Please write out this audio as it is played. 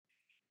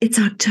It's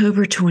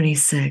October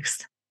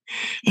 26th.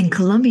 In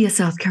Columbia,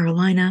 South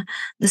Carolina,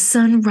 the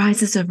sun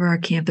rises over our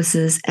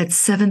campuses at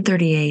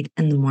 7:38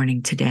 in the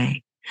morning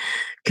today.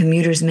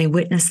 Commuters may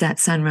witness that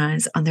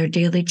sunrise on their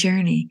daily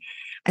journey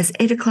as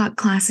 8 o'clock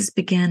classes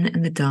begin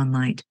in the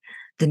dawnlight,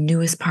 the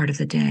newest part of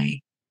the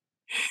day.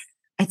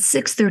 At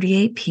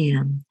 6:38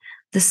 p.m.,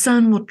 the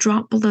sun will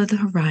drop below the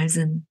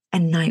horizon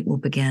and night will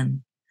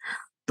begin.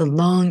 The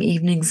long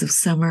evenings of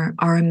summer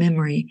are a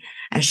memory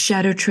as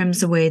shadow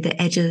trims away the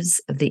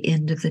edges of the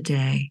end of the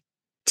day.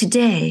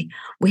 Today,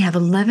 we have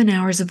 11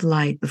 hours of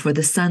light before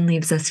the sun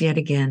leaves us yet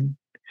again.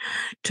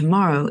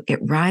 Tomorrow, it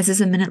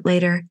rises a minute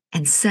later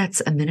and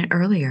sets a minute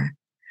earlier.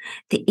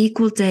 The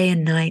equal day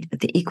and night of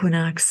the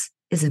equinox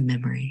is a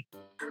memory.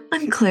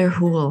 I'm Claire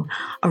Houle,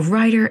 a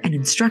writer and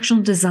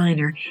instructional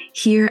designer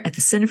here at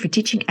the Center for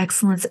Teaching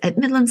Excellence at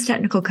Midlands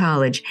Technical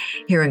College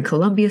here in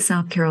Columbia,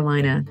 South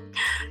Carolina.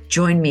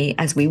 Join me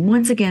as we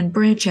once again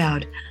branch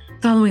out,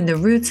 following the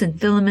roots and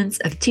filaments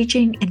of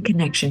teaching and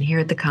connection here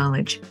at the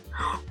college.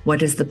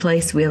 What is the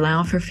place we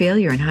allow for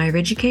failure in higher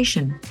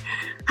education?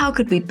 How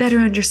could we better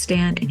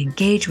understand and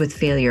engage with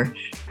failure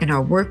in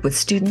our work with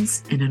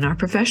students and in our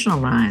professional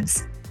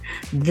lives?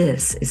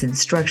 This is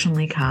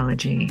Instructional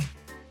Ecology.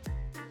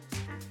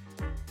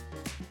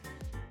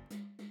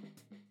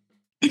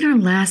 In our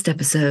last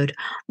episode,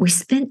 we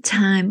spent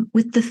time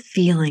with the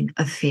feeling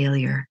of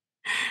failure.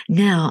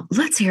 Now,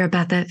 let's hear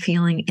about that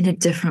feeling in a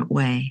different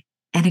way,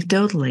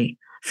 anecdotally,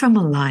 from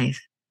a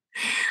life.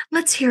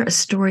 Let's hear a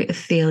story of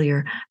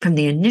failure from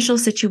the initial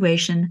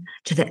situation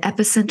to the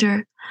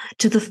epicenter,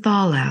 to the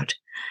fallout,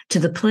 to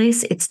the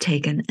place it's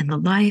taken in the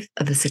life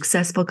of a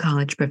successful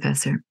college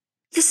professor.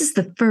 This is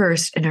the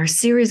first in our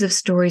series of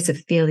stories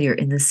of failure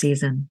in this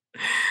season.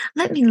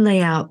 Let me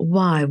lay out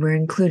why we're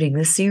including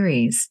this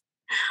series.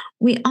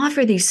 We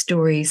offer these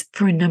stories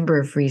for a number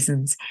of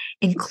reasons,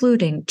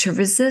 including to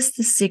resist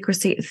the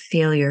secrecy of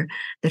failure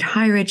that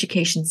higher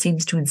education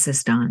seems to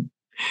insist on,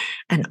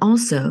 and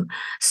also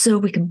so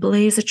we can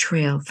blaze a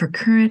trail for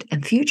current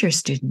and future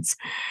students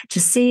to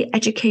see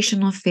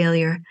educational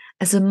failure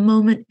as a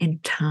moment in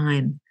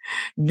time,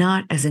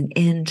 not as an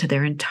end to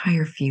their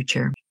entire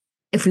future.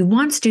 If we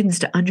want students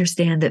to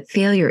understand that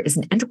failure is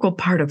an integral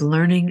part of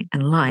learning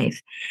and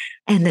life,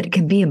 and that it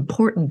can be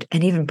important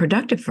and even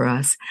productive for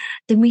us,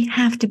 then we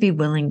have to be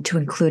willing to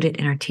include it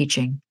in our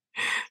teaching.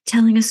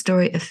 Telling a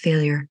story of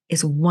failure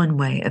is one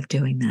way of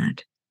doing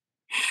that.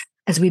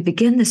 As we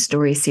begin this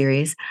story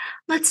series,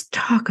 let's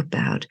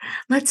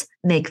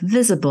make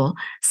visible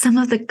some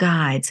of the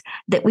guides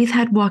that we've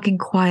had walking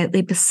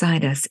quietly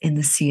beside us in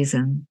the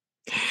season.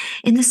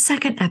 In the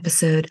second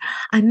episode,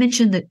 I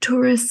mentioned that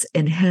tourists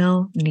in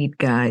hell need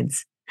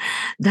guides.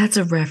 That's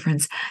a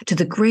reference to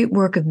the great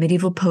work of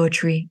medieval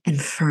poetry,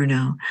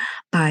 Inferno,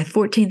 by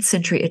 14th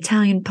century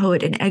Italian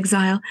poet in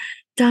exile,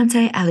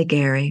 Dante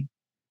Alighieri.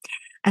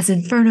 As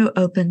Inferno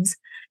opens,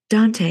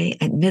 Dante,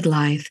 at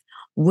midlife,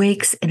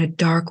 wakes in a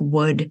dark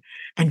wood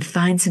and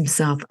finds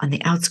himself on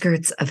the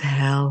outskirts of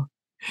hell.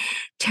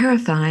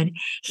 Terrified,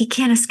 he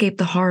can't escape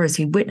the horrors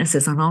he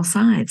witnesses on all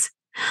sides.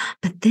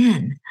 But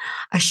then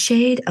a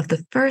shade of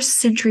the first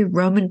century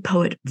Roman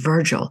poet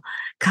Virgil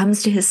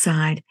comes to his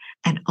side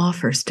and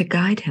offers to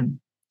guide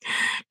him.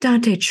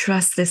 Dante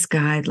trusts this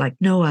guide like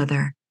no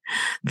other.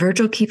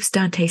 Virgil keeps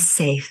Dante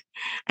safe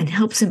and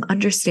helps him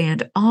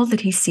understand all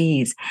that he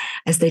sees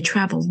as they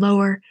travel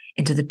lower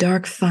into the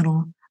dark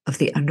funnel of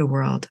the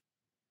underworld.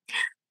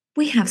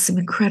 We have some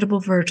incredible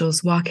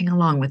Virgils walking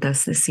along with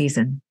us this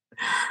season.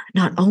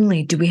 Not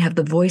only do we have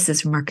the voices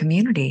from our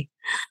community,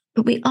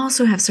 but we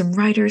also have some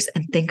writers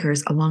and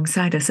thinkers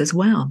alongside us as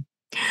well.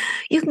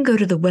 You can go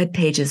to the web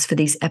pages for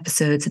these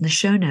episodes in the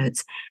show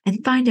notes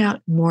and find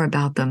out more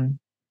about them.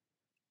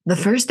 The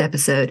first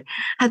episode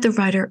had the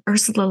writer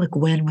Ursula Le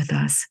Guin with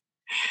us.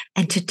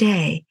 And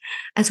today,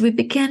 as we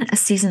begin a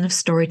season of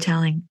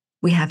storytelling,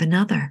 we have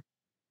another.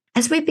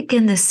 As we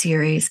begin this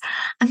series,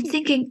 I'm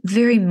thinking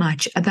very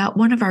much about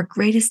one of our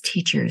greatest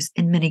teachers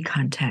in many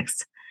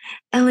contexts,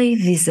 Elie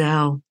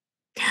Wiesel.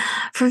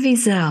 For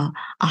Wiesel,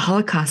 a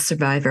Holocaust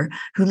survivor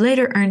who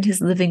later earned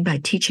his living by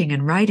teaching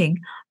and writing,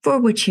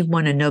 for which he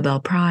won a Nobel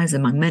Prize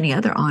among many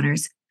other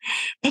honors,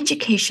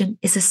 education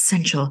is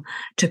essential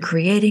to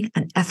creating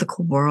an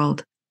ethical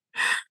world.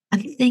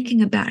 I'm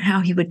thinking about how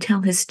he would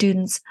tell his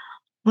students,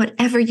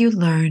 whatever you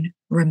learn,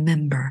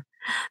 remember,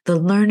 the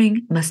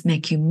learning must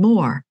make you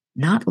more,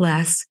 not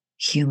less,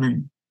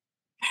 human.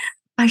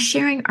 By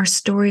sharing our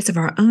stories of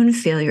our own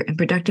failure in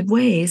productive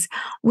ways,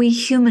 we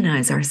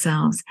humanize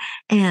ourselves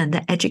and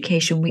the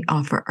education we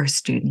offer our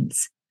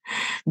students.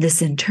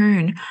 This, in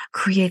turn,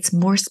 creates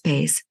more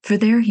space for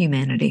their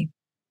humanity.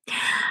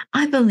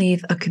 I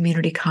believe a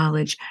community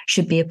college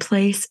should be a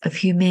place of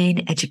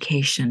humane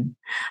education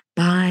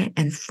by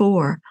and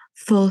for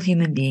full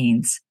human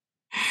beings.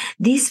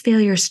 These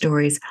failure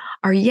stories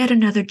are yet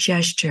another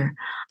gesture,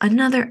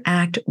 another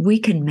act we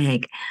can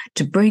make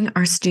to bring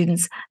our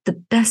students the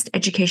best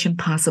education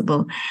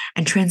possible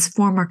and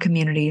transform our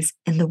communities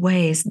in the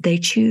ways they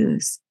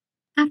choose.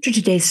 After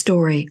today's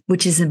story,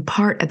 which is in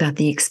part about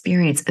the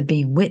experience of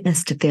being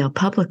witnessed to fail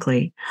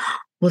publicly,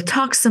 we'll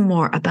talk some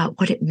more about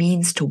what it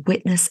means to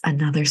witness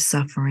another's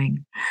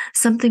suffering,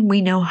 something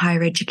we know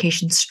higher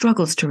education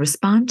struggles to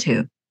respond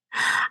to.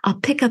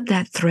 I'll pick up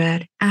that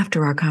thread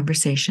after our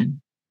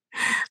conversation.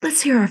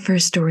 Let's hear our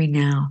first story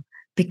now,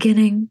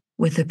 beginning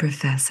with the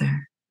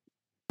professor.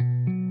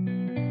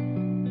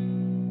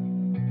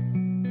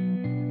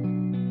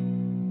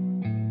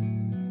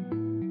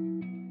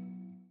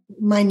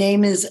 My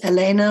name is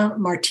Elena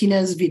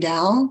Martinez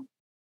Vidal.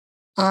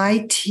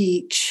 I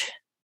teach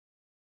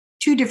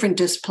 2 different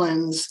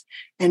disciplines,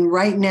 and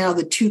right now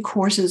the 2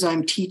 courses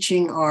I'm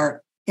teaching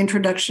are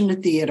Introduction to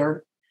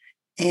Theater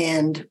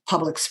and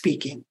Public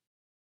Speaking.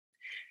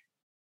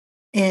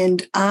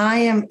 And I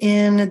am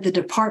in the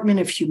Department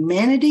of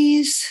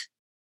Humanities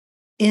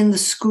in the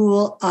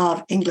School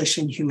of English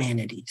and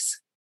Humanities.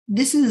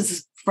 This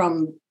is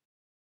from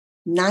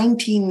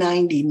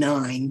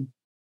 1999.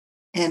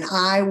 And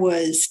I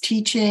was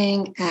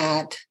teaching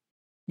at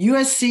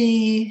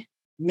USC,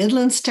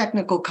 Midlands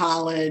Technical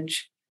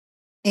College,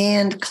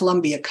 and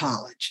Columbia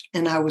College.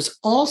 And I was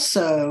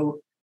also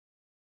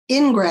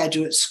in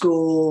graduate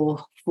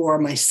school for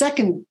my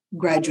second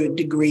graduate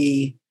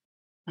degree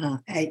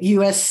at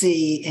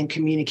USC in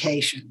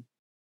communication.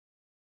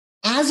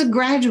 As a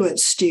graduate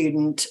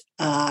student,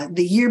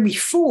 the year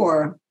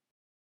before,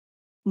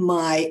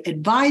 my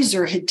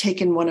advisor had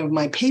taken one of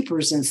my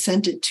papers and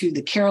sent it to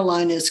the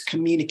Carolinas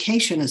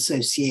Communication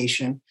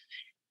Association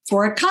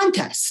for a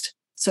contest.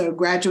 So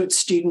graduate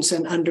students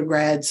and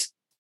undergrads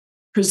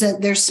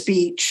present their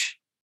speech,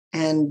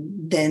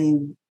 and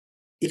then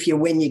if you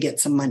win, you get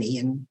some money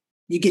and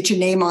you get your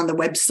name on the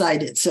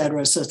website, et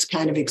cetera. So it's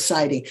kind of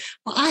exciting.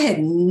 Well, I had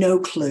no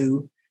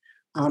clue.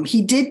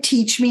 He did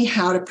teach me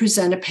how to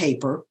present a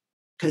paper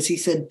because he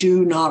said,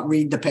 do not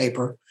read the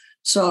paper.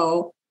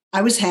 So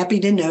I was happy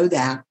to know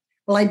that.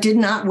 Well, I did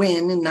not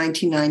win in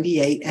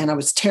 1998, and I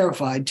was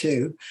terrified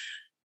too.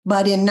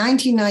 But in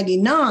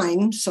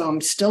 1999, so I'm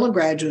still a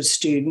graduate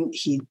student,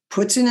 he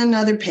puts in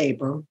another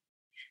paper.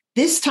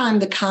 This time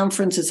the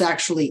conference is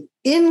actually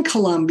in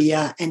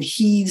Columbia, and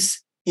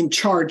he's in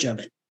charge of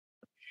it.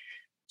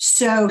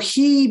 So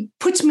he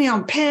puts me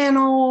on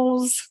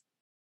panels.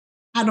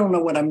 I don't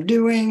know what I'm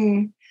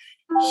doing.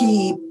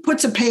 He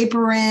puts a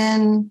paper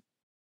in.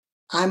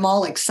 I'm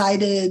all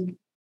excited.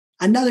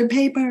 Another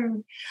paper.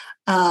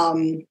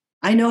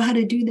 I know how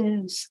to do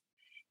this.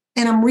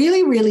 And I'm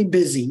really, really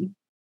busy.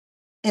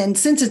 And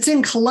since it's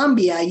in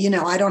Columbia,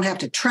 I don't have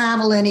to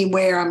travel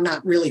anywhere. I'm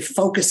not really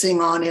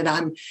focusing on it.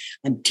 I'm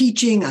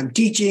teaching, I'm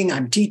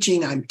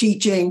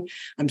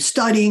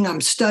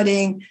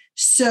studying.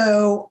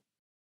 So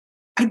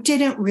I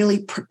didn't really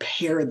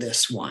prepare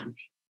this one.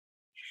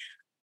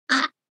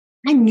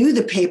 I knew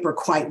the paper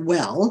quite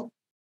well.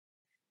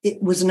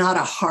 It was not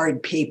a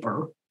hard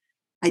paper.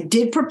 I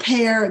did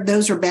prepare.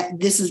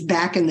 This is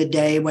back in the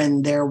day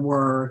when there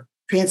were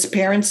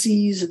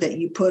transparencies that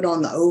you put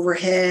on the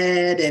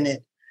overhead and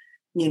it,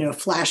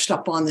 flashed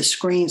up on the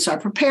screen. So I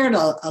prepared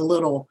a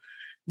little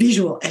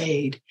visual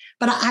aid,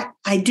 but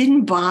I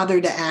didn't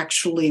bother to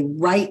actually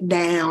write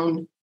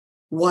down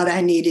what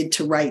I needed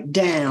to write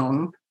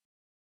down.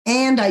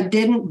 And I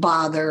didn't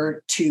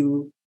bother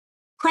to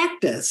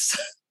practice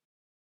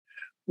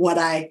what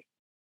I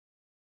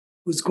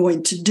was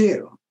going to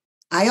do.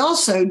 I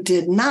also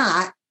did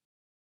not,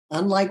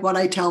 unlike what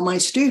I tell my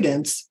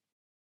students,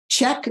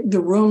 check the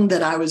room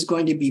that I was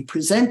going to be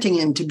presenting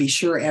in to be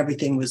sure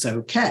everything was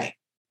okay.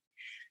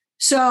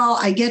 So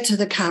I get to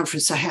the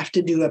conference, I have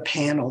to do a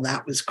panel.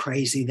 That was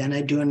crazy. Then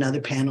I do another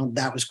panel.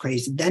 That was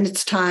crazy. Then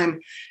it's time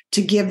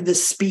to give the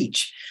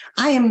speech.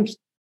 I am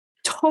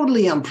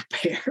totally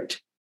unprepared,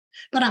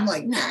 but I'm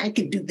like, I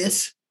can do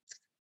this.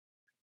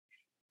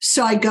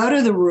 So I go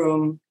to the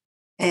room,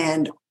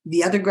 and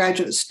the other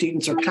graduate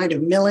students are kind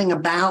of milling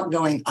about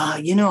going,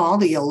 all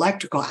the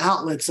electrical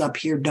outlets up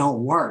here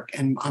don't work.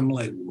 And I'm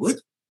like, what?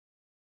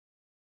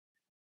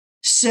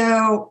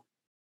 So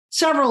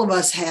several of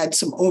us had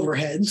some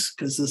overheads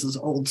because this is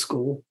old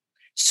school.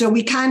 So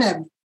we kind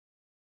of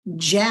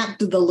jacked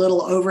the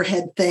little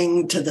overhead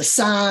thing to the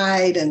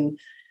side and,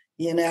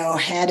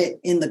 had it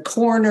in the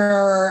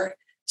corner.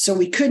 So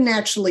we couldn't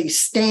actually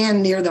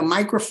stand near the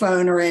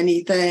microphone or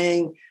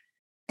anything.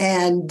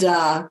 And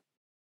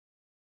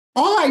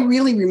all I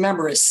really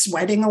remember is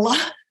sweating a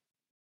lot,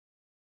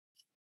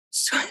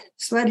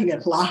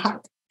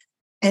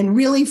 and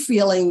really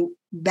feeling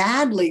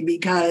badly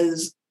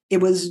because it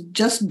was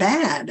just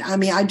bad. I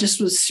mean, I just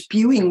was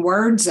spewing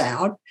words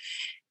out.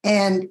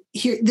 And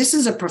here, this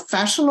is a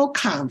professional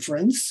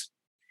conference.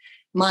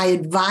 My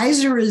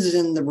advisor is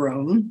in the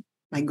room.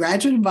 My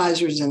graduate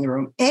advisor is in the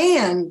room.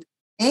 And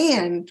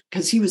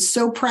because he was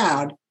so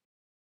proud,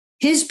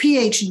 his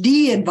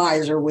PhD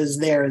advisor was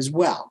there as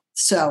well.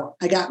 So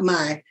I got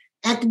my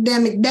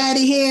academic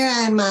daddy here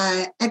and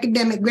my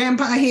academic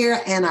grandpa here,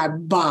 and I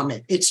bomb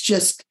it. It's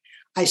just,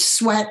 I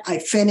sweat, I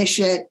finish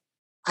it.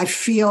 I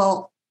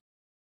feel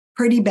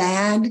pretty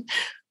bad,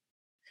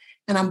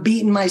 and I'm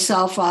beating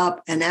myself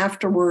up. And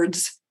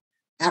afterwards,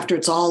 after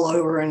it's all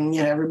over and,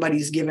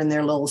 everybody's given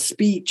their little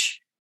speech,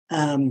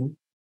 and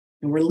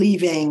we're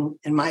leaving,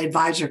 and my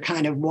advisor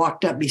kind of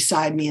walked up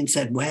beside me and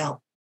said,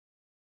 well,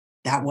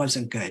 that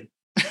wasn't good.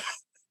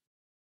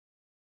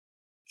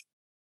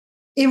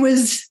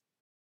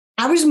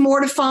 I was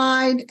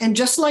mortified. And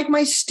just like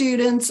my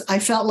students, I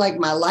felt like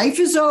my life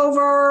is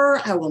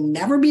over. I will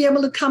never be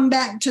able to come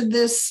back to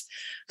this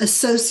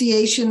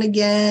association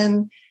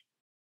again.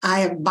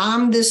 I have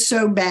bombed this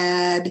so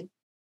bad.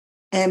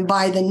 And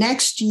by the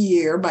next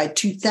year, by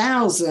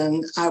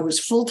 2000, I was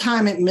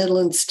full-time at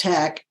Midlands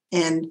Tech.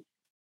 And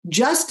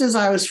just as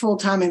I was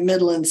full-time at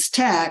Midlands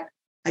Tech,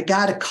 I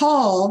got a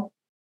call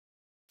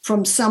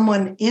from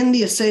someone in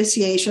the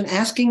association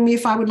asking me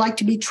if I would like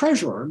to be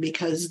treasurer,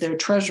 because their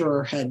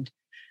treasurer had,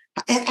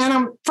 and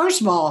I'm,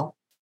 first of all,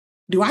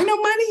 do I know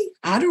money?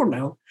 I don't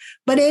know.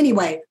 But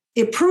anyway,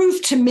 it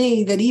proved to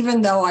me that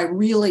even though I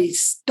really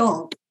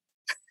stunk,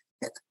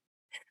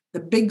 the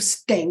big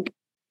stink,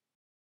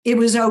 it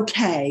was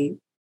okay.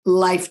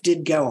 Life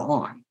did go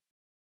on.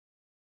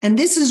 And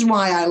this is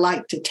why I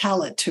like to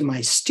tell it to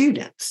my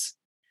students.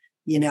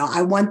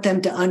 I want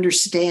them to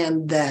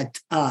understand that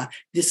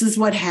this is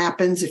what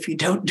happens if you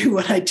don't do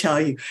what I tell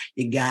you.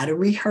 You got to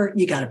rehearse,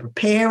 you got to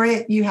prepare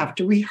it, you have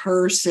to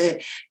rehearse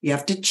it, you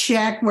have to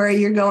check where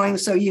you're going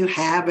so you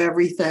have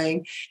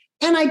everything.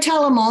 And I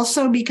tell them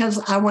also because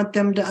I want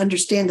them to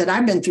understand that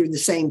I've been through the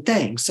same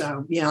thing.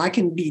 So, I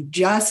can be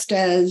just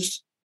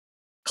as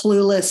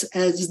clueless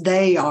as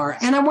they are.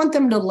 And I want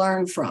them to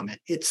learn from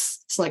it.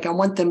 It's like I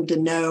want them to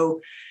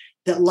know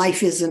that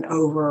life isn't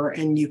over,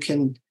 and you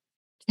can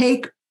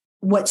take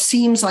what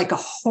seems like a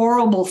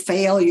horrible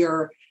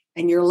failure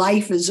and your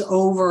life is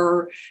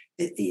over,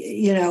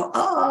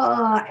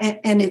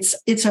 and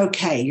it's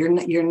okay.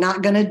 You're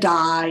not going to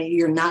die.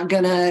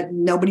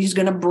 Nobody's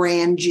going to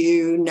brand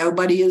you.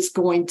 Nobody is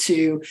going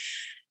to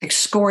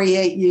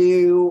excoriate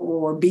you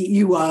or beat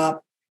you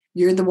up.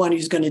 You're the one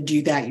who's going to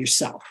do that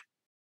yourself.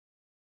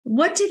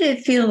 What did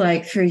it feel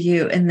like for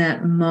you in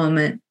that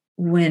moment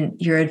when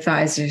your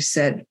advisor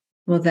said,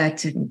 well, that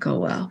didn't go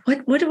well?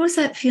 What was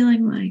that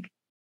feeling like?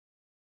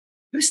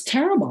 It was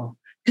terrible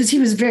because he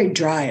was very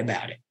dry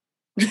about it.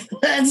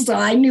 So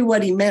I knew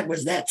what he meant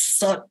was that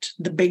sucked,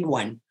 the big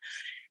one.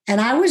 And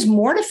I was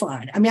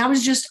mortified. I mean, I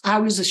was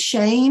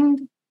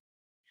ashamed.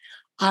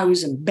 I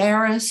was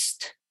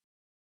embarrassed.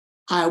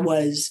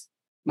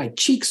 My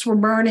cheeks were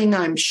burning,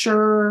 I'm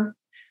sure.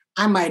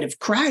 I might have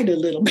cried a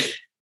little bit.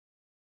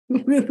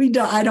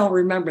 I don't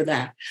remember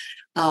that.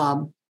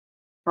 Or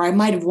I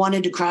might have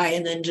wanted to cry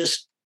and then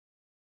just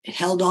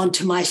held on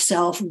to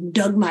myself,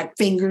 dug my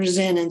fingers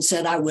in and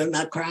said, I will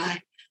not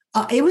cry.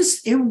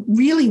 It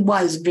really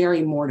was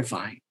very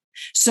mortifying.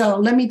 So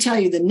let me tell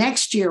you, the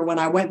next year when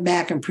I went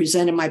back and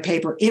presented my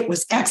paper, it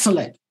was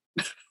excellent.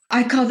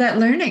 I call that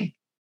learning.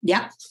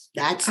 Yeah,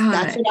 that's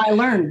what I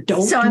learned.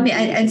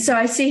 So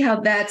I see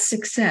how that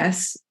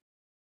success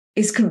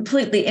is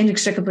completely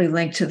inextricably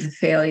linked to the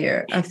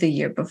failure of the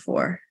year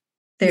before.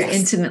 They're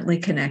intimately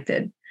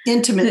connected.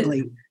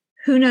 Intimately.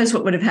 Who knows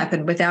what would have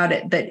happened without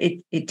it, but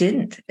it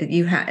didn't.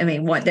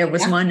 There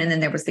was one and then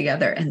there was the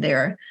other, and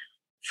they're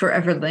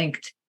forever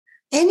linked.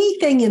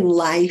 Anything in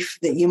life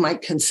that you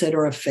might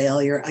consider a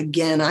failure,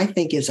 again, I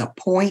think is a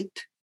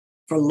point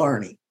for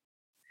learning.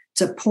 It's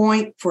a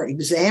point for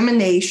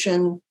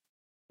examination.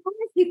 How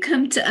have you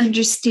come to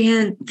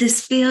understand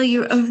this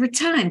failure over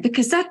time?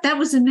 Because that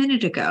was a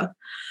minute ago,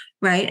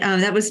 right?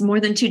 That was more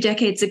than 2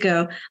 decades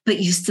ago, but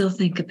you still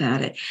think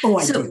about it. Oh,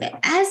 I so do.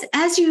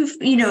 As you've,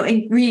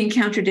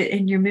 re-encountered it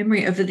in your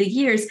memory over the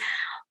years,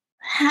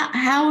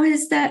 how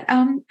is that,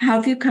 how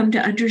have you come to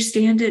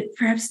understand it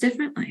perhaps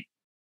differently?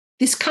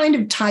 This kind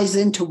of ties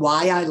into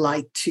why I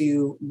love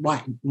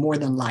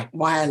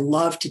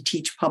to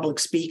teach public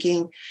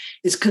speaking,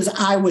 is because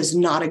I was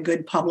not a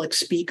good public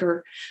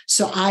speaker.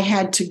 So I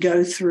had to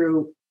go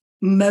through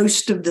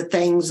most of the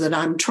things that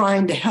I'm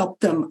trying to help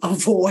them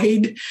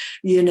avoid,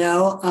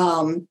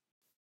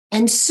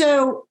 and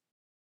so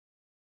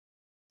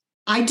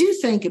I do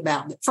think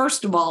about that.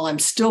 First of all, I'm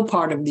still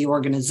part of the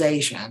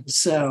organization.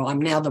 So I'm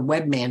now the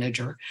web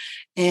manager.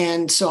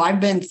 And so I've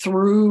been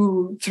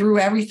through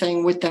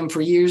everything with them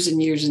for years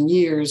and years and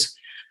years.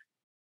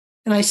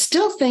 And I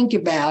still think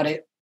about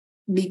it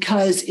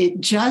because it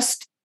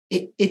just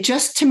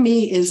to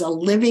me is a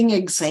living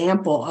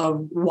example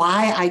of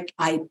why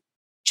I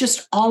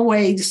just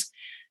always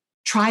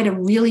try to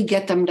really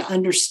get them to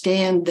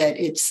understand that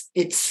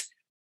it's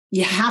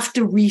you have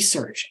to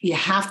research, you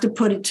have to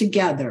put it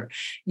together,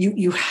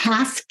 you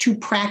have to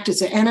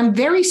practice it. And I'm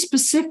very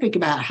specific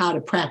about how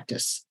to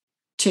practice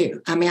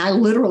too. I mean, I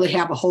literally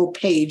have a whole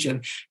page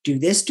of do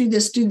this,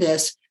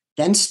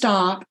 then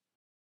stop,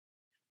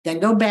 then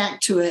go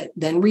back to it,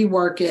 then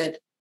rework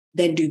it,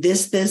 then do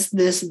this,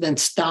 then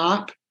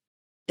stop,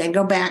 then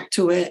go back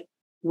to it,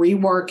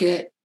 rework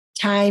it,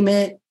 time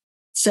it, et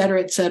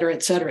cetera, et cetera,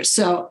 et cetera.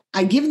 So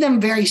I give them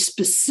very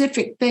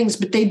specific things,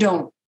 but they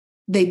don't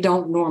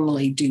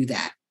normally do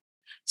that.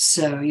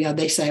 So,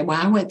 they say, well,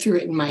 I went through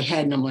it in my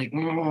head, and I'm like,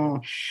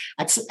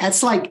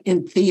 that's like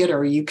in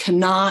theater. You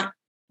cannot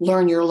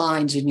learn your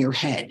lines in your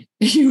head.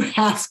 You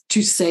have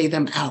to say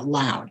them out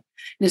loud.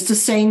 And it's the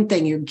same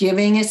thing. You're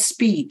giving a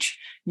speech.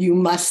 You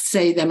must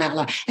say them out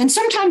loud. And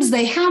sometimes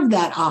they have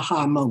that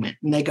aha moment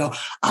and they go,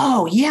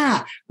 oh,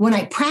 yeah, when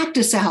I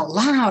practice out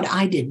loud,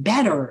 I did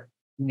better.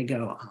 And they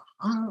go,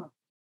 aha.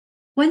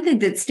 One thing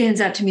that stands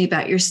out to me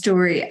about your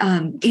story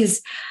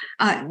is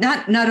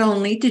not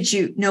only did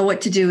you know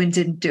what to do and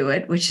didn't do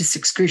it, which is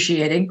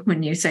excruciating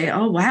when you say,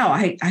 oh, wow,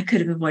 I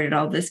could have avoided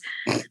all this.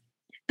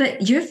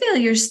 But your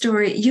failure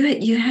story,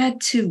 you had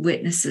two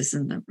witnesses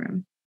in the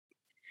room.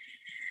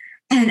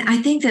 And I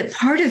think that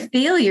part of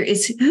failure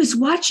is who's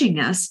watching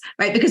us,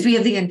 right? Because we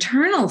have the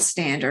internal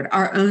standard,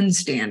 our own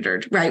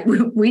standard, right?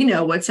 We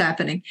know what's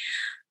happening.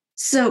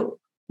 So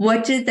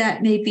what did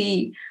that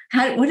maybe,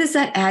 what does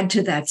that add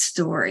to that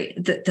story,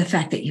 the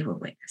fact that you were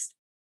witnessed?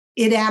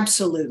 It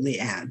absolutely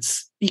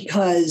adds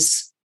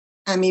because,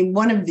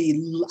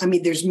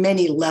 there's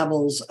many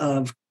levels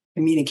of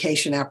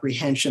communication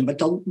apprehension, but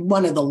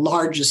one of the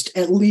largest,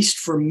 at least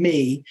for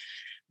me,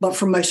 but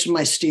for most of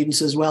my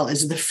students as well,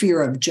 is the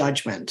fear of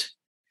judgment.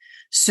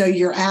 So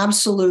you're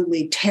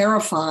absolutely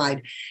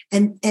terrified.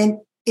 And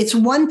it's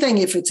one thing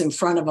if it's in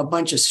front of a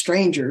bunch of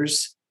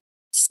strangers,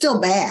 still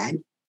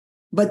bad.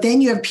 But then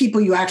you have people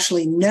you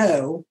actually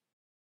know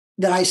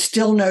that I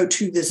still know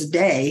to this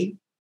day,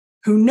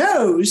 who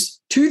knows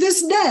to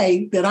this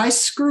day that I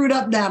screwed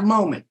up that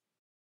moment.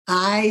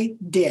 I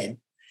did.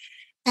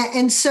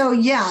 And so,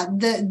 yeah,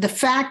 the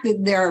fact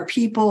that there are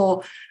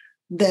people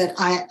that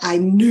I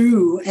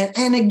knew,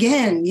 and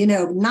again,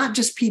 not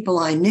just people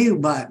I knew,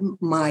 but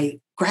my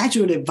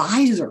graduate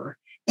advisor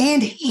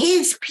and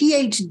his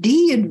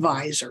PhD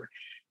advisor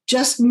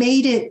just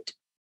made it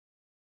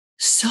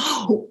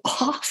so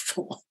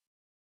awful.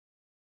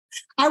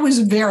 I was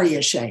very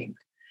ashamed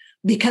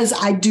because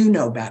I do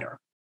know better,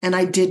 and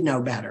I did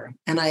know better,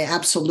 and I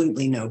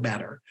absolutely know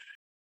better.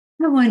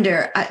 I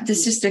wonder,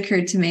 this just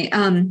occurred to me,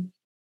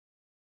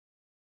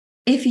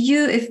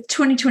 if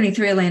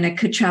 2023 Elena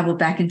could travel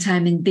back in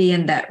time and be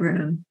in that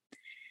room,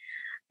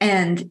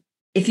 and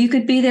if you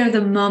could be there the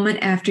moment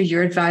after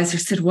your advisor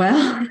said,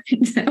 well,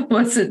 that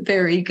wasn't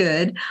very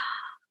good,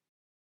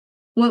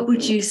 what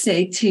would you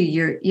say to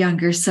your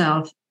younger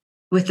self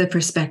with the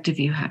perspective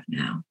you have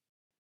now?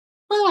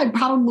 Well, I'd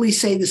probably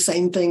say the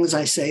same things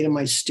I say to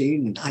my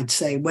student. I'd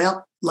say,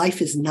 well,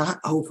 life is not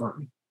over.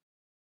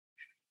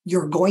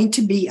 You're going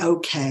to be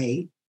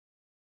okay.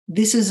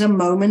 This is a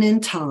moment in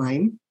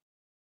time.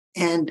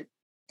 And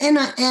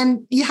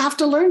you have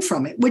to learn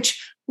from it,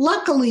 which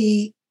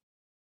luckily,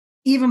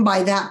 even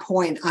by that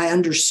point, I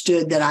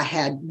understood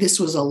that this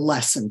was a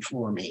lesson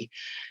for me.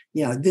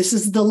 This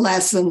is the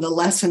lesson. The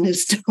lesson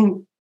is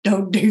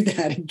don't do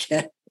that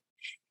again.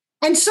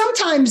 And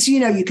sometimes,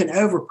 you can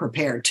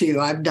over-prepare too.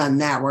 I've done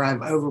that where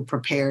I've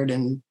over-prepared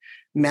and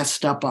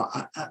messed up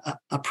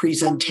a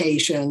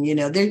presentation.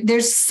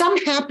 There's some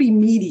happy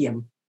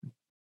medium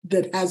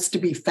that has to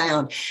be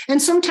found.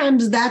 And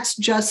sometimes that's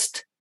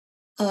just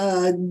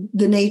the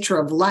nature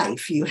of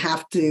life. You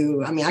have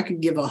to, I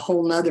could give a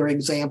whole nother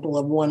example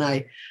of when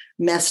I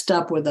messed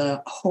up with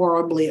a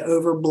horribly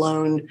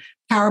overblown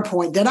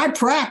PowerPoint that I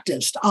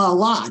practiced a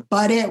lot,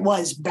 but it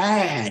was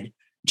bad,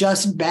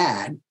 just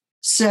bad.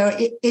 So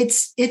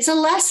it's a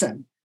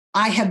lesson.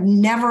 I have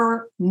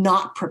never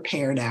not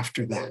prepared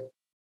after that.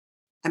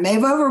 I may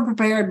have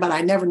over-prepared, but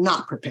I never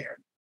not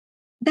prepared.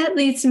 That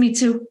leads me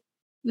to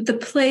the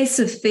place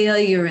of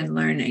failure in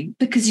learning,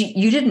 because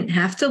you didn't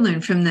have to learn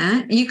from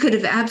that. You could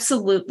have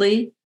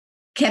absolutely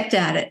kept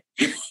at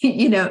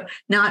it,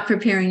 not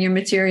preparing your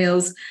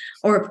materials,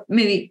 or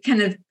maybe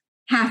kind of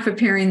half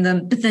preparing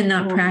them, but then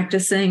not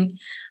practicing.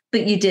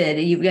 But you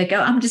did. You like,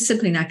 oh, I'm just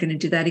simply not going to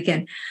do that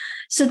again.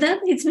 So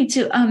that leads me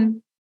to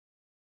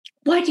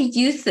why do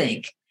you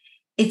think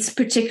it's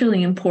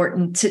particularly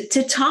important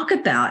to talk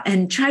about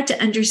and try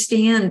to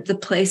understand the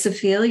place of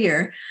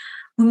failure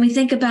when we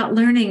think about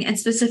learning, and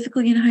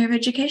specifically in higher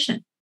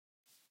education?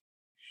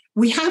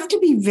 We have to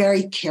be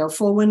very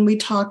careful when we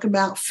talk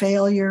about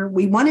failure.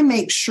 We want to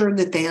make sure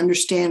that they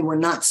understand we're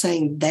not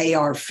saying they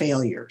are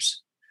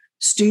failures.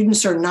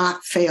 Students are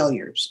not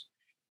failures.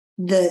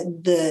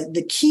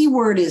 The key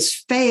word is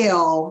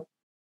fail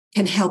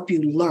can help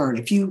you learn.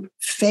 If you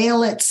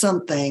fail at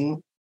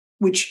something,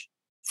 which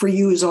for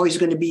you is always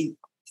going to be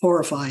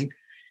horrifying.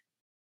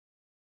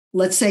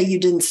 Let's say you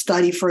didn't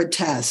study for a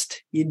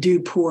test, you do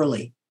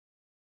poorly.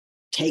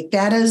 Take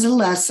that as a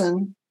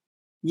lesson.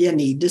 You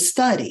need to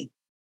study,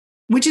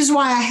 which is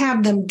why I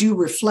have them do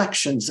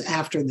reflections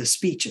after the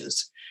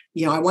speeches.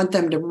 I want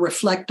them to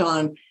reflect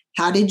on,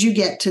 how did you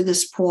get to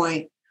this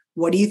point?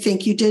 What do you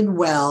think you did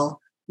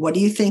well? What do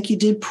you think you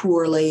did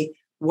poorly?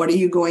 What are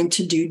you going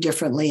to do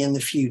differently in the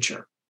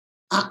future?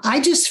 I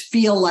just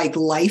feel like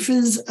life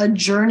is a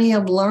journey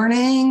of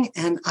learning,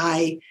 and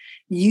I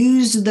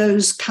use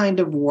those kind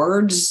of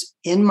words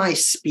in my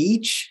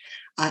speech.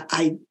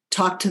 I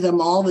talk to them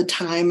all the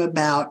time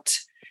about,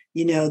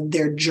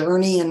 their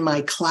journey in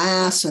my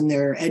class and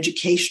their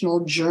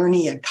educational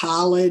journey at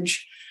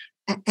college.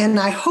 And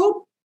I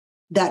hope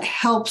that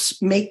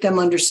helps make them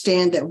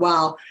understand that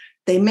while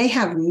They may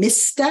have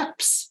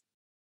missteps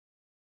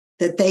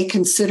that they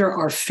consider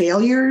are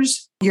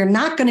failures. You're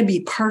not going to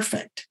be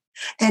perfect.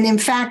 And in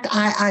fact,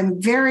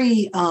 I'm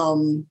very,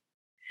 I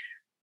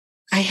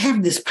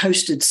have this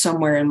posted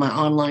somewhere in my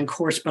online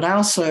course, but I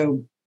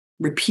also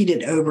repeat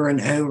it over and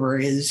over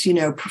is,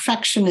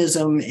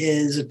 perfectionism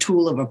is a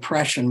tool of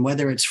oppression,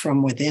 whether it's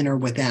from within or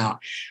without.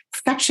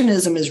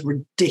 Perfectionism is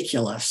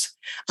ridiculous.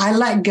 I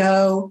let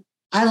go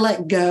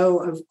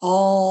of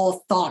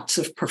all thoughts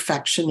of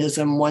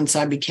perfectionism once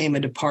I became a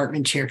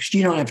department chair, because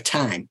you don't have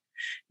time,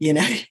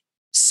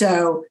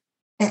 So,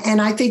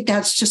 and I think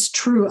that's just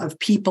true of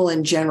people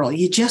in general.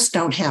 You just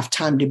don't have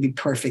time to be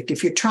perfect.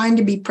 If you're trying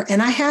to be,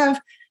 and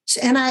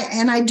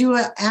I do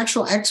an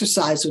actual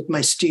exercise with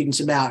my students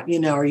about,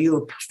 are you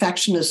a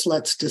perfectionist?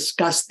 Let's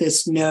discuss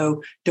this.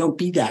 No, don't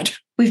be that.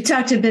 We've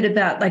talked a bit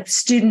about like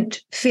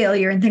student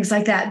failure and things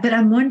like that, but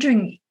I'm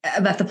wondering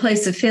about the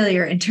place of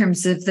failure in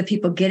terms of the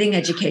people getting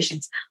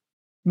educations.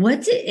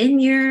 What in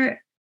your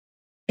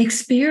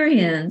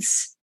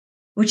experience,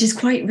 which is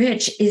quite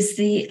rich, is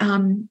the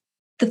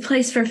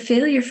place for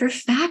failure for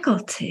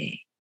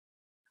faculty?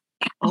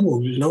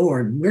 Oh,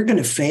 Lord, we're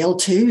going to fail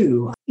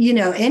too.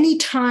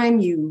 Anytime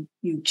you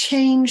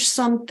change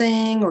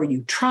something or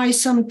you try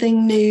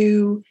something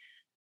new,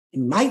 it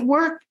might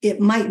work, it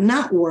might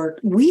not work.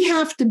 We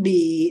have to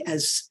be,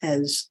 as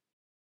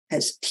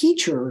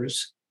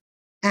teachers,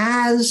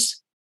 as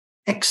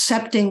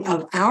accepting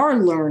of our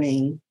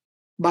learning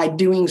by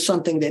doing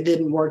something that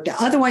didn't work.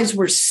 Otherwise,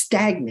 we're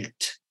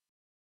stagnant.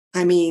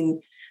 I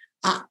mean,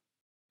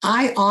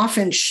 I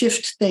often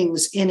shift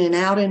things in and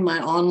out in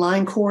my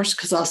online course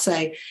because I'll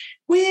say,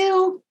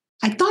 well,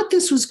 I thought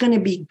this was going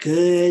to be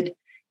good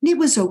and it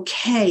was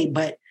okay,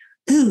 but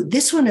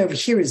this one over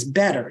here is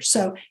better.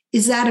 So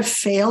is that a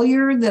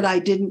failure that I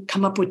didn't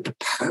come up with the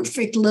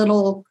perfect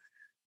little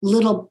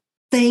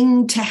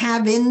thing to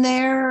have in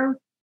there?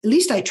 At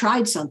least I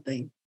tried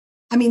something.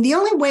 I mean, the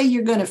only way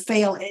you're going to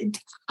fail,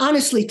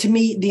 honestly, to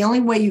me, the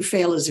only way you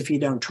fail is if you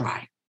don't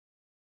try.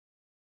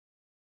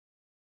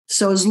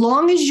 So as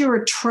long as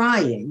you're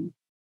trying,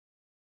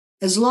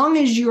 as long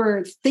as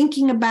you're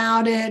thinking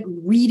about it,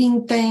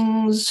 reading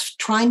things,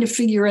 trying to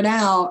figure it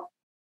out,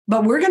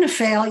 but we're going to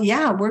fail.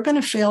 Yeah, we're going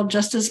to fail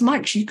just as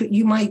much.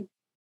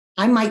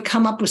 I might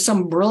come up with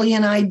some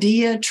brilliant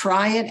idea,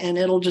 try it, and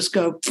it'll just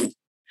go,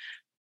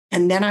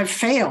 and then I've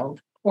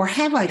failed. Or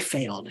have I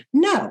failed?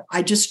 No,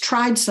 I just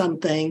tried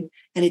something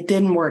and it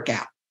didn't work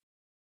out.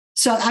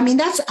 So, I mean,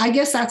 I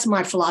guess that's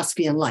my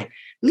philosophy in life.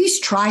 At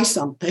least try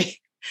something,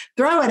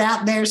 throw it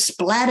out there,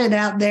 splat it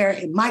out there.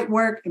 It might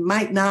work, it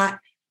might not.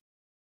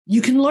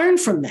 You can learn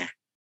from that.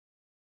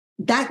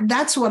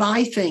 That's what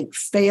I think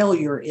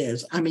failure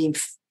is. I mean,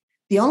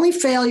 the only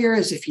failure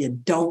is if you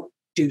don't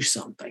do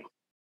something.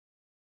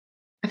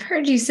 I've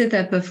heard you say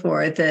that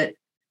before, that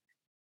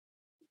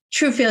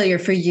true failure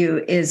for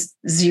you is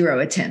zero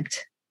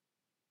attempt.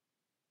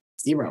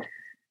 Zero.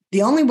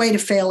 The only way to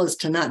fail is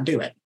to not do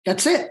it.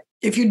 That's it.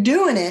 If you're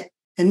doing it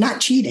and not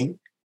cheating,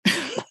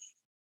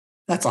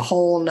 that's a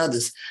whole nother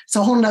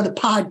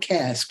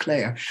podcast,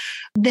 Claire.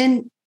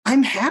 Then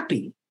I'm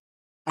happy.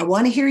 I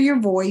want to hear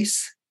your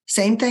voice.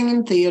 Same thing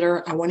in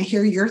theater. I want to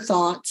hear your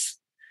thoughts.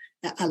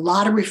 A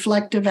lot of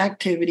reflective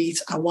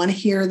activities. I want to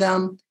hear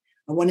them.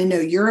 I want to know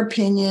your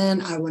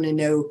opinion. I want to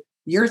know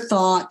your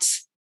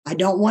thoughts. I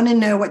don't want to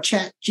know what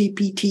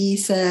ChatGPT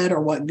said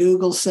or what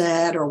Google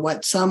said or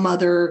what some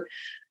other,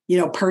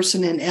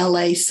 person in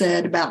LA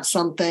said about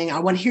something. I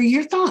want to hear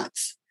your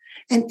thoughts.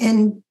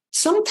 And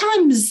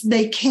sometimes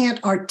they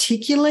can't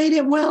articulate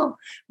it well,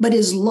 but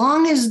as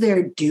long as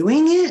they're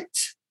doing it,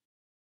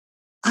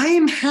 I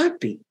am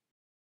happy.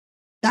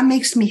 That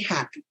makes me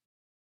happy.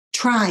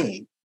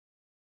 Trying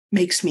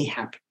makes me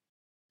happy.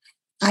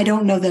 I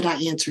don't know that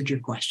I answered your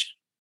question.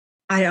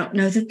 I don't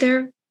know that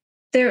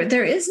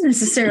there is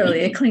necessarily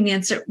a clean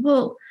answer.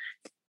 Well,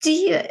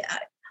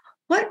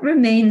 what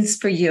remains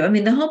for you? I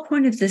mean, the whole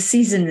point of this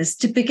season is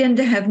to begin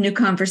to have new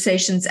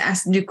conversations,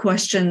 ask new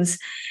questions,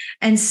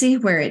 and see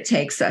where it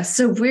takes us.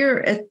 So we're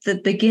at the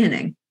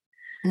beginning.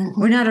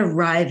 Mm-hmm. We're not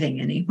arriving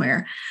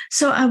anywhere.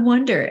 So I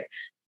wonder,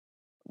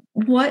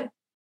 what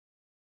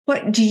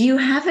do you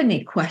have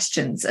any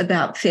questions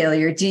about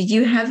failure? Do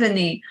you have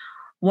any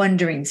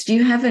wonderings? Do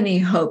you have any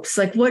hopes?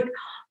 Like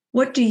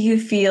what do you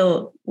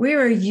feel?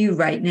 Where are you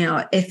right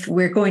now if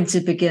we're going to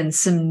begin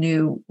some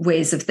new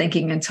ways of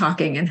thinking and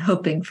talking and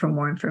hoping for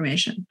more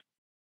information?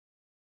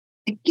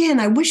 Again,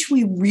 I wish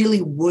we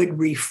really would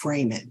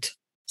reframe it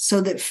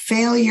so that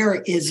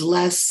failure is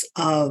less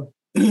of,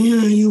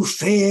 you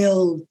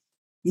failed,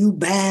 you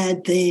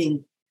bad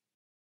thing,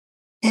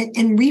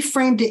 and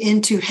reframed it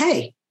into,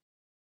 hey,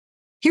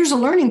 here's a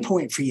learning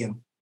point for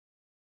you.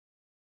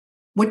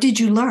 What did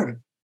you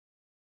learn?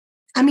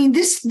 I mean,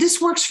 this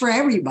works for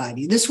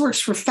everybody. This works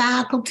for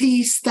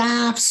faculty,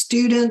 staff,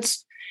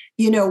 students.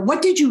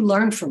 What did you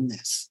learn from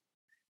this?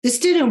 This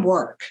didn't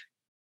work.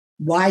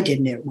 Why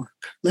didn't it work?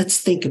 Let's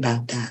think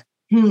about that.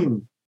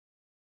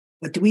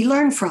 What did we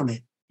learn from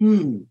it?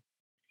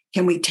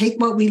 Can we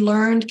take what we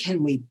learned?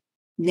 Can we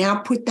now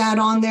put that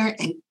on there?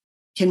 And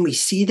Can we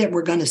see that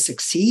we're going to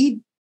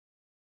succeed?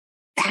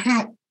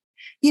 That,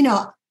 you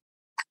know,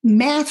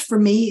 math for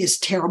me is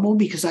terrible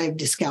because I have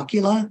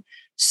dyscalculia.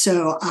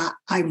 So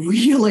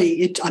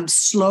I'm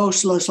slow.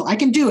 I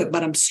can do it,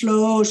 but I'm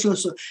slow. So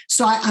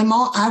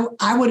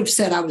I would have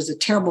said I was a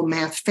terrible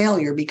math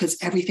failure because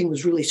everything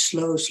was really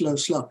slow.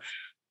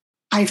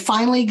 I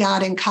finally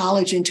got in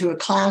college into a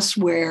class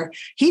where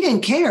he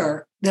didn't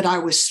care that I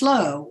was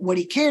slow. What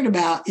he cared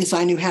about is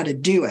I knew how to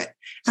do it.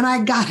 And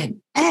I got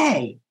an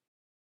A.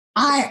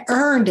 I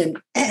earned an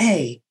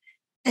A.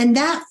 And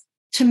that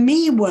to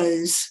me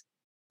was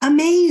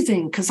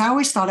amazing because I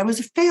always thought I was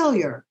a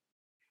failure.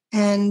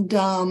 And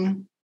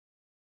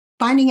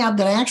finding out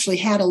that I actually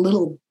had a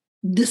little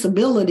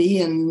disability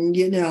and,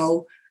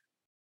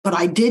 but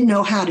I did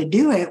know how to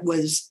do it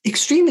was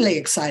extremely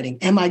exciting.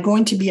 Am I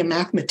going to be a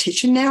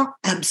mathematician now?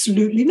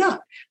 Absolutely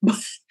not.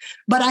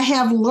 But I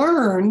have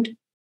learned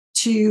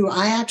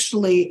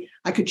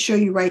I could show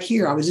you right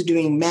here. I was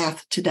doing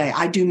math today.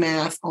 I do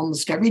math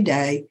almost every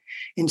day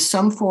in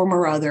some form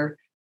or other,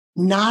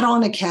 not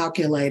on a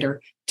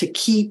calculator, to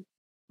keep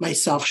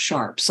myself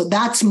sharp. So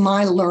that's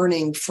my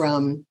learning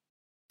from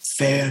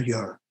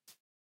failure.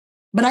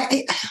 But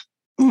I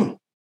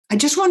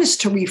just want us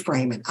to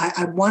reframe it.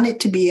 I want it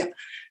to be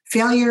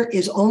failure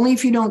is only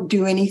if you don't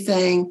do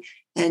anything,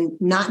 and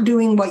not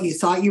doing what you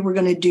thought you were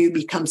going to do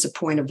becomes a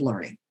point of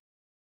learning.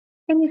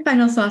 Any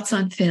final thoughts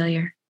on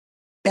failure?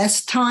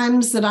 Best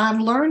times that I've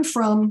learned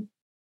from,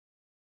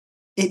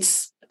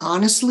 it's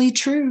honestly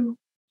true.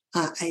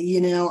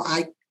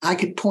 I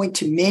could point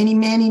to many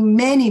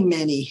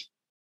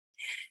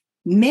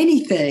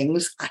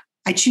things.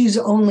 I choose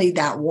only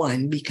that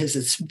one because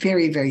it's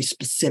very, very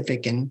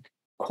specific and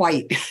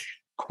quite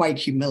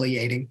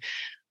humiliating.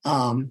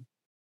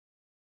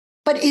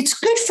 But it's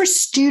good for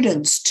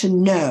students to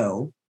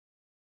know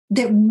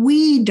that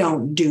we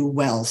don't do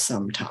well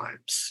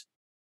sometimes.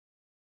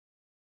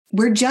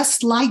 We're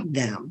just like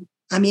them.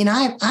 I mean,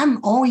 I'm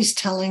always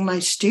telling my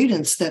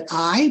students that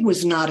I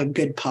was not a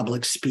good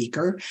public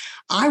speaker.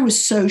 I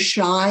was so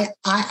shy.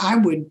 I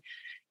would,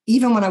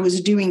 even when I was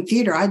doing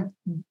theater, I'd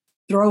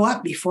throw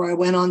up before I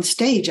went on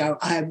stage.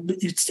 I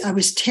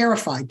was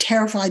terrified.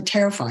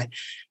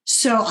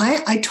 So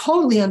I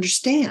totally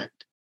understand.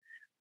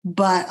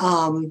 But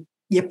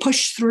you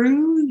push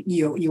through,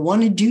 you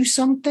want to do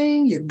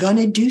something, you're going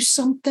to do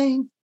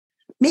something.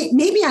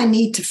 Maybe I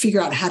need to figure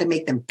out how to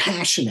make them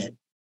passionate.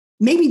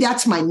 Maybe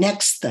that's my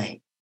next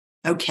thing.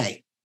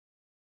 Okay.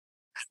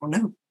 I don't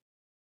know.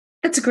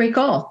 That's a great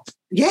goal.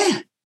 Yeah.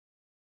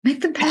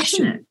 Make them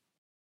passionate.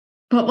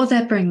 What will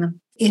that bring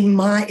them?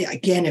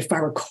 Again, if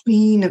I were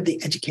queen of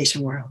the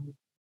education world,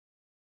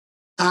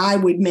 I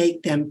would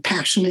make them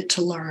passionate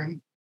to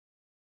learn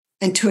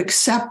and to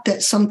accept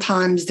that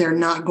sometimes they're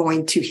not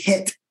going to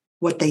hit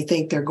what they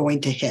think they're going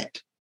to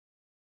hit.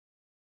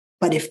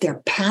 But if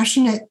they're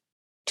passionate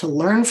to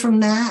learn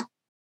from that,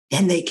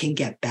 then they can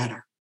get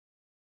better.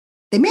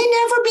 They may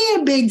never be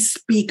a big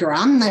speaker.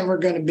 I'm not ever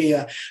going to be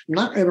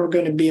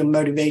a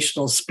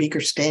motivational speaker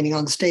standing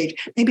on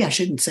stage. Maybe I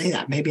shouldn't say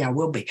that. Maybe I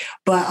will be.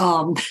 But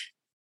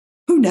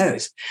who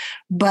knows?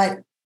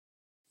 But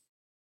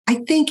I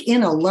think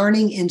in a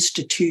learning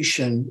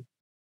institution,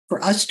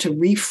 for us to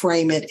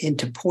reframe it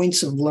into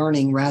points of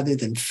learning rather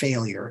than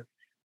failure,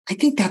 I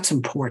think that's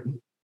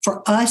important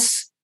for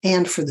us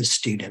and for the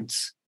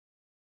students.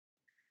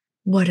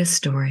 What a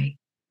story.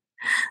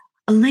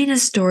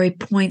 Elena's story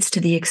points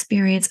to the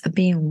experience of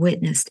being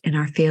witnessed in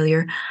our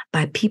failure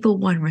by people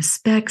one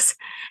respects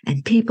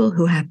and people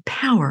who have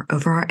power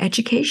over our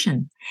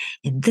education.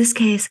 In this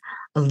case,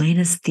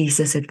 Elena's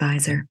thesis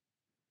advisor.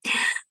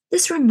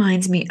 This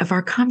reminds me of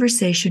our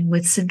conversation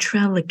with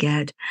Centrell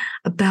Leggett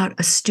about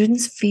a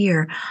student's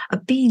fear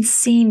of being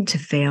seen to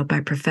fail by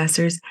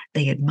professors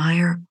they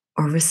admire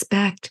or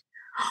respect.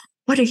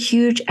 What a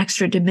huge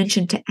extra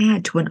dimension to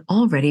add to an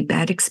already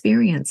bad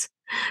experience.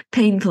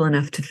 Painful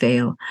enough to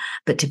fail,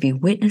 but to be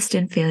witnessed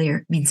in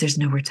failure means there's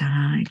nowhere to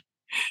hide.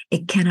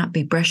 It cannot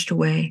be brushed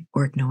away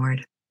or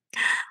ignored.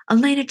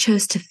 Elena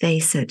chose to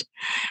face it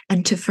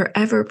and to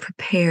forever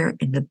prepare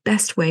in the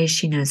best way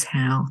she knows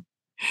how.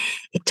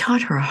 It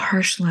taught her a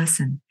harsh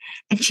lesson,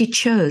 and she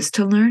chose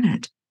to learn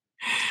it.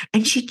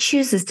 And she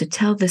chooses to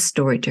tell this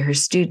story to her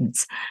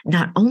students,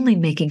 not only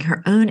making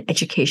her own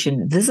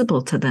education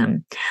visible to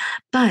them,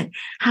 but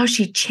how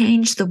she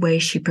changed the way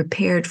she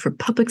prepared for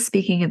public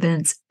speaking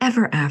events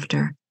ever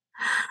after.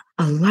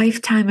 A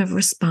lifetime of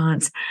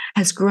response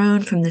has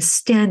grown from the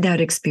standout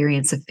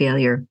experience of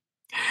failure.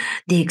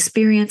 The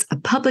experience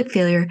of public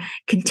failure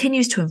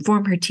continues to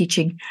inform her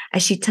teaching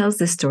as she tells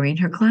this story in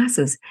her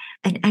classes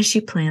and as she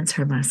plans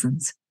her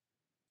lessons.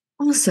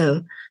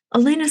 Also,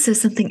 Elena says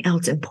something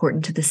else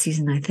important to the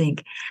season, I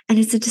think, and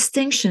it's a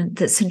distinction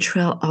that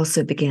Centrell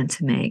also began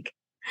to make.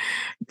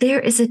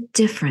 There is a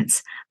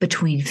difference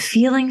between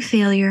feeling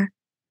failure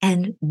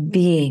and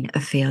being a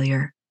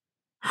failure.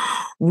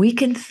 We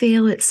can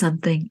fail at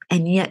something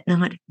and yet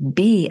not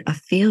be a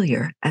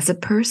failure as a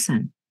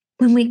person.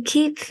 When we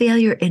keep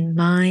failure in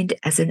mind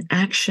as an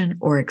action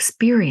or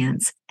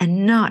experience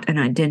and not an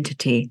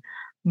identity,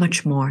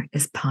 much more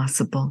is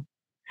possible.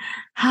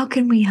 How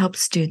can we help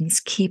students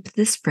keep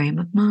this frame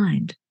of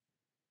mind?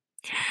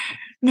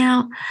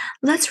 Now,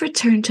 let's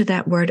return to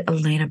that word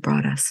Elena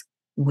brought us,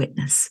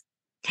 witness.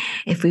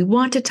 If we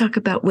want to talk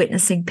about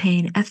witnessing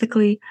pain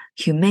ethically,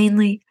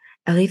 humanely,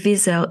 Elie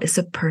Wiesel is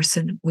a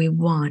person we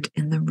want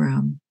in the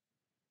room.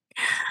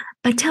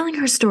 By telling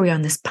her story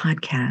on this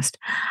podcast,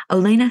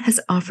 Elena has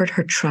offered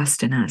her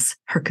trust in us,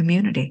 her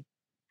community.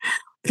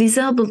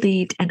 Wiesel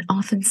believed and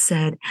often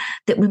said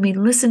that when we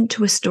listen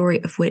to a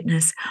story of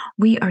witness,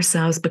 we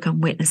ourselves become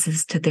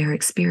witnesses to their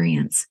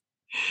experience.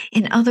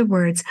 In other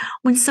words,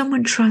 when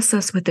someone trusts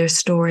us with their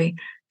story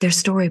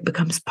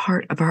becomes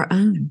part of our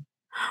own.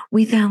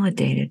 We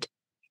validate it.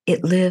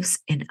 It lives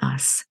in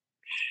us.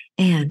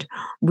 And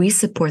we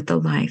support the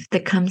life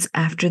that comes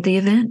after the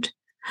event.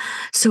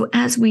 So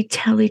as we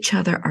tell each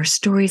other our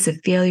stories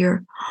of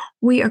failure,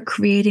 we are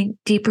creating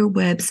deeper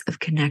webs of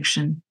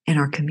connection in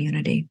our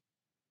community.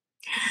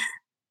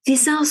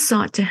 Wiesel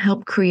sought to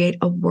help create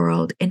a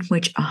world in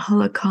which a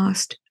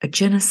Holocaust, a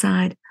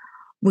genocide,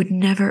 would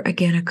never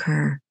again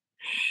occur.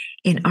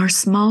 In our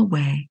small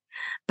way,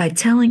 by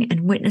telling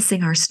and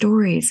witnessing our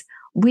stories,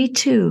 we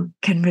too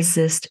can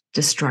resist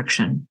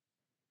destruction.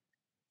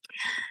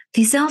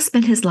 Wiesel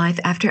spent his life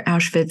after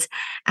Auschwitz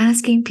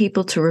asking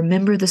people to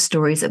remember the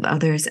stories of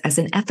others as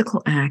an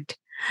ethical act,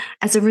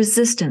 as a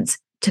resistance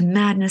to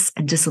madness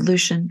and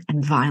dissolution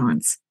and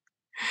violence.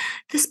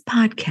 This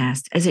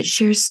podcast, as it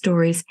shares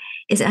stories,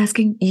 is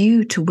asking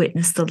you to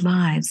witness the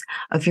lives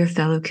of your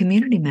fellow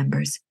community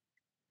members.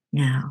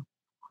 Now,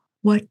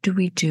 what do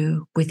we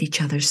do with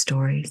each other's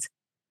stories,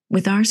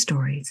 with our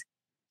stories,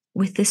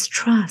 with this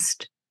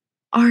trust?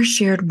 Our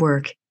shared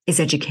work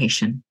is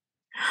education.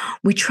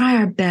 We try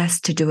our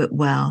best to do it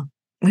well.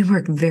 We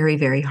work very,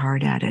 very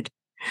hard at it.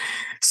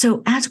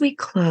 So as we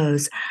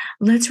close,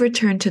 let's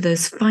return to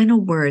those final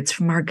words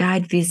from our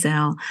guide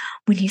Wiesel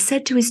when he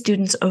said to his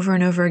students over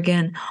and over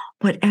again,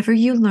 whatever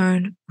you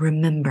learn,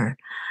 remember,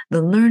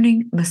 the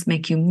learning must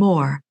make you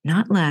more,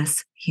 not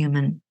less,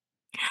 human.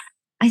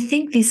 I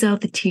think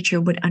Wiesel, the teacher,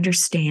 would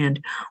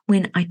understand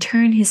when I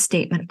turn his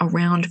statement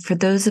around for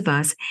those of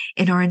us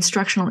in our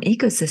instructional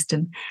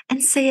ecosystem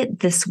and say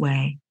it this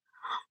way.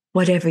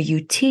 Whatever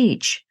you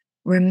teach,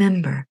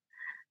 remember,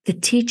 the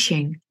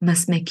teaching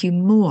must make you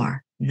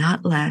more,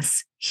 not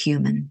less,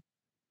 human.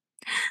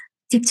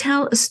 To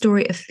tell a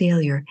story of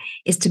failure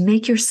is to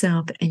make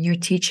yourself and your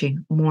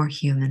teaching more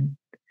human.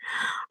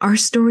 Our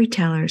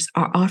storytellers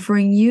are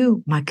offering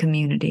you, my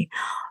community,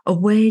 a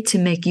way to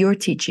make your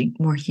teaching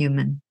more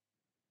human.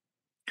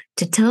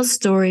 To tell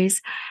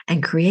stories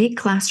and create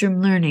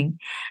classroom learning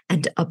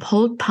and to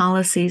uphold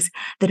policies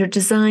that are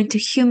designed to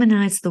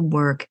humanize the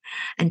work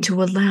and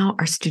to allow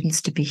our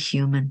students to be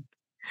human.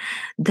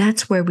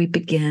 That's where we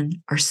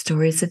begin our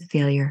stories of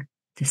failure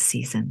this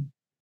season.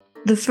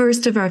 The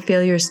first of our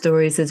failure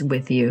stories is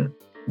with you.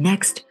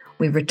 Next,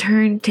 we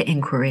return to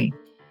inquiry.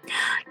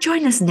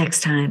 Join us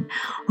next time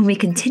when we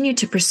continue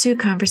to pursue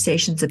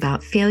conversations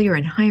about failure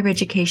in higher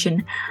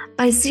education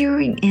by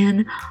zeroing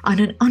in on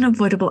an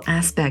unavoidable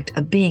aspect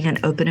of being an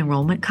open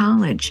enrollment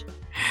college.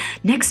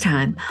 Next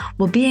time,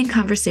 we'll be in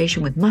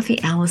conversation with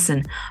Muffy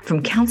Allison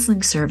from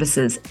Counseling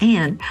Services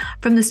and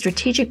from the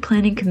Strategic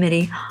Planning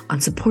Committee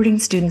on Supporting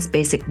Students'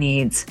 Basic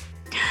Needs.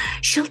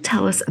 She'll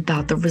tell us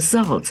about the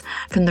results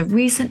from the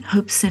recent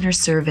Hope Center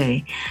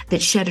survey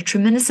that shed a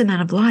tremendous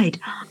amount of light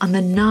on the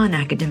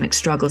non-academic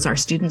struggles our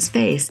students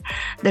face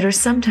that are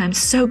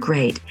sometimes so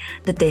great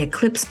that they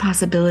eclipse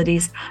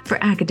possibilities for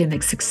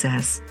academic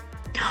success.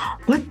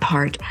 What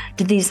part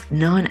do these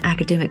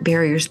non-academic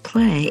barriers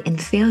play in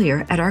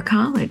failure at our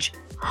college?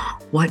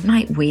 What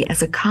might we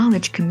as a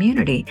college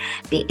community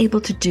be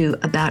able to do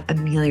about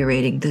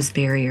ameliorating those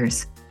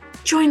barriers?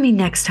 Join me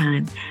next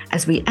time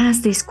as we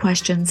ask these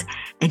questions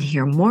and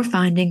hear more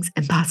findings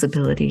and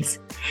possibilities.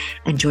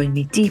 And join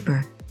me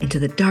deeper into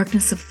the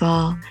darkness of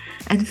fall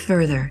and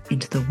further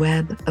into the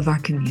web of our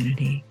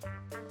community.